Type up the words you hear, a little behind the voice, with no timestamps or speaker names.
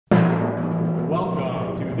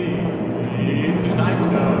The Tonight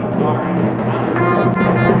Show starring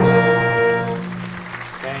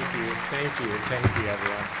Thank you,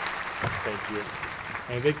 everyone. Thank you.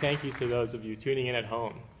 And a big thank you to those of you tuning in at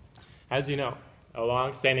home. As you know, a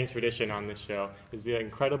long-standing tradition on this show is the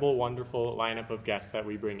incredible, wonderful lineup of guests that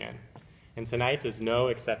we bring in. And tonight is no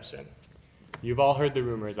exception. You've all heard the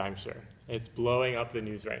rumors, I'm sure. It's blowing up the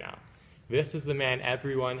news right now. This is the man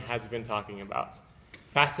everyone has been talking about.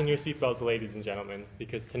 Fasten your seatbelts, ladies and gentlemen,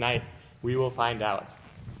 because tonight we will find out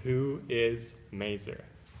who is Mazur.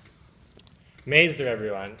 Mazur,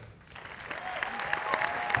 everyone.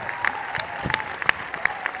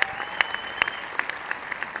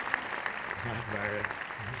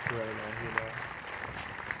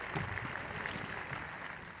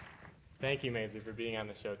 Thank you, Mazur, for being on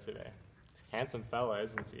the show today. Handsome fella,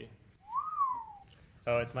 isn't he?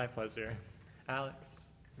 Oh, it's my pleasure.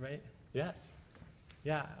 Alex, right? Yes.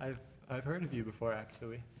 Yeah, I've heard of you before,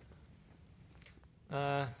 actually.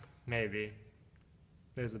 Maybe.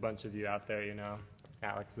 There's a bunch of you out there, you know,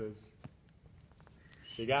 Alex's.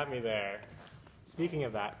 You got me there. Speaking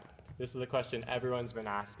of that, this is the question everyone's been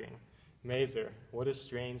asking. Mazur, what a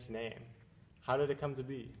strange name. How did it come to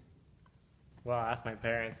be? Well, ask my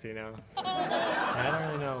parents, you know. I don't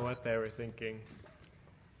really know what they were thinking.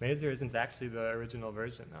 Mazur isn't actually the original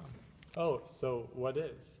version, though. Oh, so what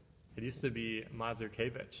is? It used to be Mazur,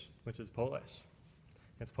 which is Polish.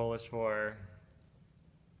 It's Polish for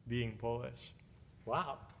being Polish.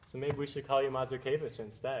 Wow. So maybe we should call you Mazur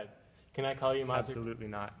instead. Can I call you Mazur? Absolutely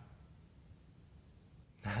not.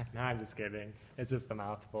 No, I'm just kidding. It's just a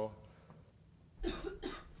mouthful.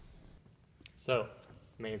 So,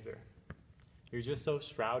 Mazur, you're just so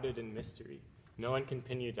shrouded in mystery. No one can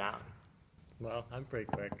pin you down. Well, I'm pretty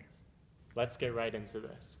quick. Let's get right into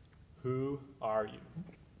this. Who are you?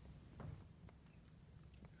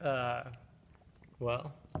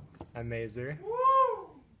 Well, I'm Mazur. Woo!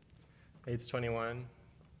 Age 21,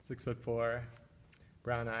 6'4",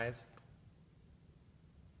 brown eyes.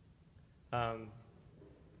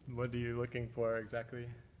 What are you looking for exactly?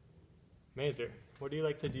 Mazur, what do you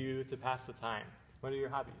like to do to pass the time? What are your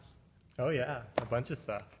hobbies? Oh yeah, a bunch of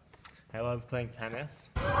stuff. I love playing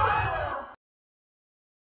tennis.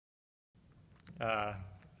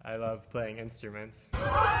 I love playing instruments.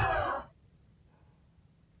 I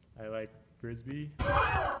like Frisbee.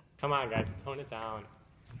 Come on, guys, tone it down.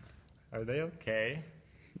 Are they okay?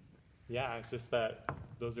 Yeah, it's just that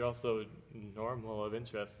those are also normal of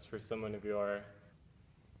interest for someone of your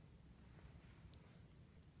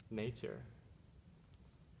nature.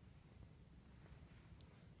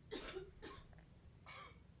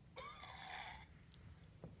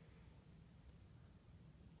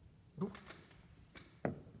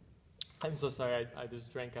 I'm so sorry, I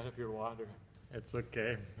just drank out of your water. It's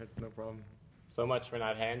okay, it's no problem. So much for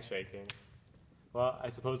not handshaking. Well, I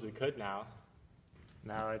suppose we could now.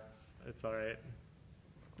 Now it's all right.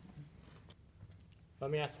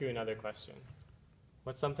 Let me ask you another question.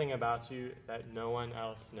 What's something about you that no one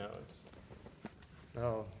else knows?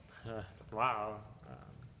 Oh, wow.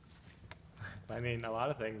 I mean, a lot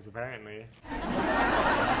of things, apparently.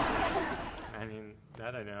 I mean,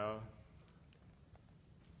 that I know.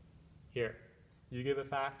 Here, you give a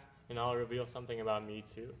fact, and I'll reveal something about me,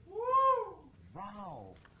 too. Woo!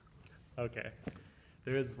 Wow. Okay.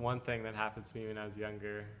 There is one thing that happened to me when I was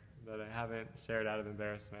younger that I haven't shared out of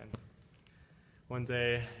embarrassment. One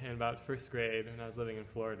day in about first grade when I was living in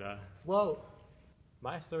Florida. Whoa!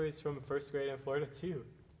 My story's from first grade in Florida, too.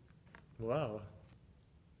 Whoa.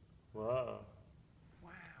 Whoa.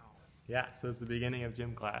 Wow. Yeah, so it's the beginning of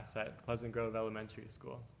gym class at Pleasant Grove Elementary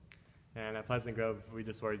School. And at Pleasant Grove, we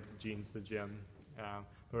just wore jeans to gym. But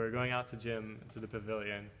we were going out to gym, to the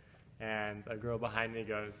pavilion, and a girl behind me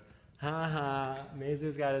goes, "Ha ha,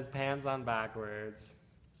 Mazur's got his pants on backwards."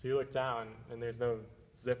 So you look down, and there's no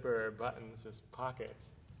zipper or buttons, just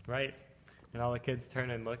pockets. Right. And all the kids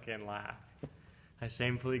turn and look and laugh. I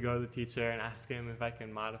shamefully go to the teacher and ask him if I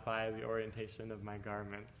can modify the orientation of my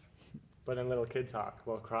garments. But in little kid talk,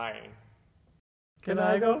 while crying, "Can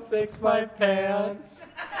I go fix my pants?"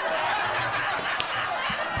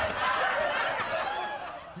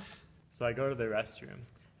 So I go to the restroom,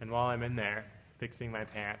 and while I'm in there fixing my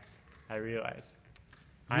pants, I realize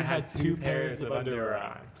I had two pairs of underwear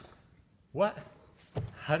on. What?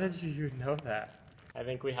 How did you know that? I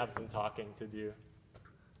think we have some talking to do.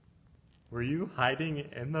 Were you hiding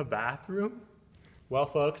in the bathroom? Well,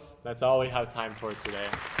 folks, that's all we have time for today.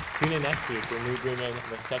 Tune in next week when we bring in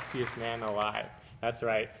the sexiest man alive. That's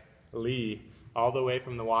right, Lee, all the way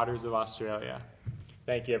from the waters of Australia.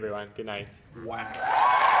 Thank you, everyone. Good night. Wow.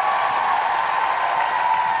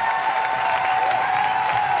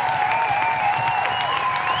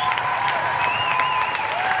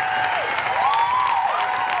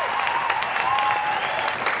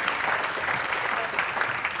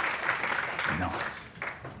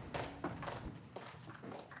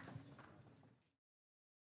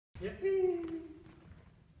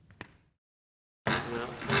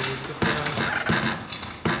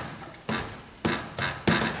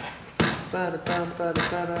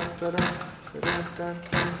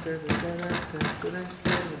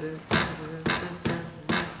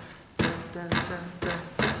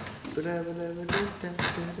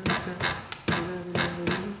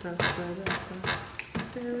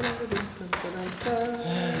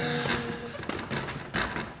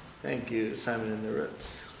 Thank you, Simon and the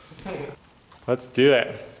Roots. Let's do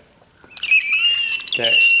it.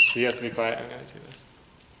 Okay, so you have to be quiet. I'm going to do this.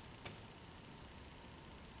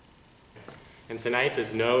 And tonight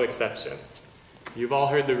is no exception. You've all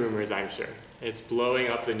heard the rumors, I'm sure. It's blowing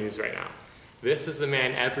up the news right now. This is the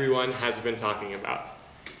man everyone has been talking about.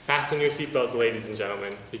 Fasten your seatbelts, ladies and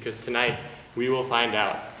gentlemen, because tonight we will find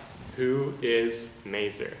out who is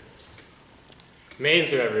Mazur.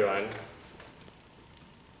 Mazur, everyone.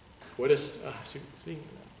 What is, speaking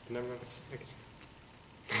of the number of,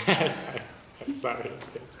 okay. I'm sorry, it's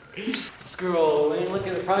good. Scrolling, look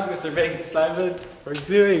at the progress they're making, Simon. We're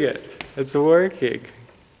doing it. It's working.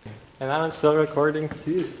 And I'm still recording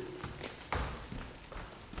too.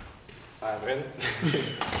 Simon.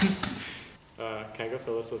 Can I go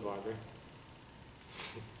fill this with water?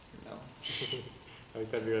 No. I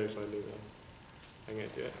think that'd be really fun to do though. I'm gonna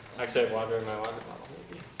do it. Actually, I have water in my water bottle,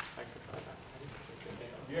 maybe. Actually, probably not.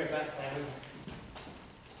 Be right back, Simon.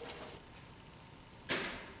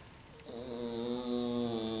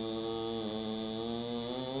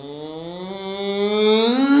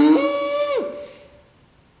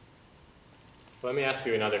 Let me ask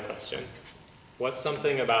you another question. What's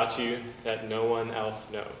something about you that no one else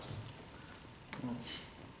knows?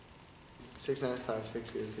 695,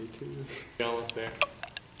 6032. You're almost there.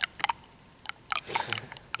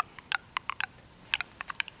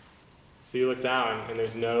 So you look down and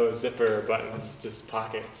there's no zipper or buttons, just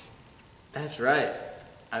pockets. That's right.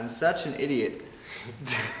 I'm such an idiot.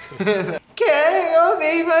 Can I go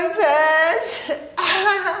feed my pets?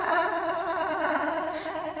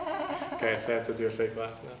 Okay, so I have to do a fake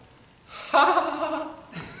laugh now.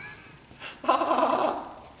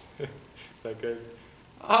 Is that good?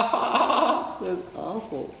 That's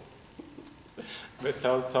awful. But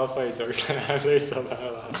tell funny jokes after you still not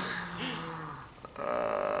laugh.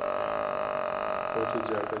 What's a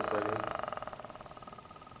joke that's funny?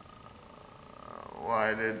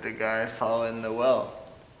 Why did the guy fall in the well?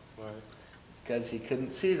 Why? Because he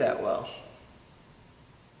couldn't see that well.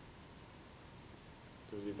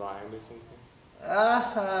 Was he blind or something?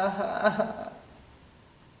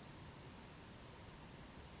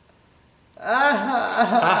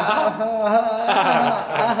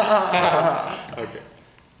 Okay.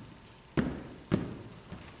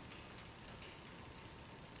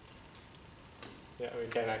 Yeah, we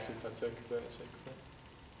can't actually touch it because then it shakes it.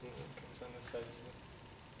 Okay, it's on this side too.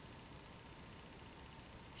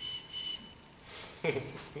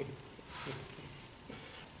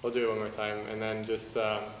 We'll do it one more time, and then just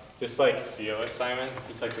like feel it, Simon.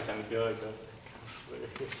 Just like pretend to feel like this.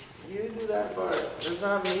 You do that part. It's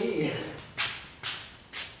not me.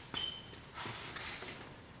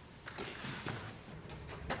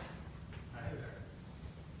 Hi there.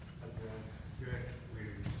 How's it going? Good. We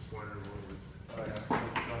just wondered what was. Oh yeah,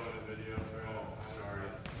 we're filming a video for sorry.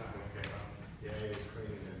 Okay. Yeah, it's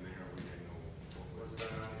cleaning in there. We didn't know what was. What's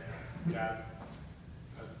going on? Yeah. That's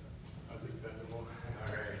understandable.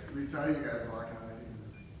 All right. We saw you guys walking out.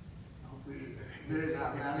 Hopefully they're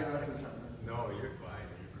not mad at us or something. No, you're fine.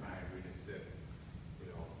 You're fine. We just didn't,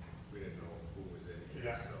 we didn't know who was in here.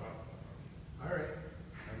 Yeah. So, all right.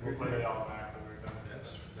 We'll put it all back when we're done.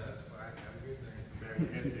 That's fine. Have a good night. There, you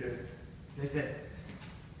can see it. They said.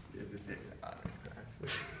 You just take the honors class.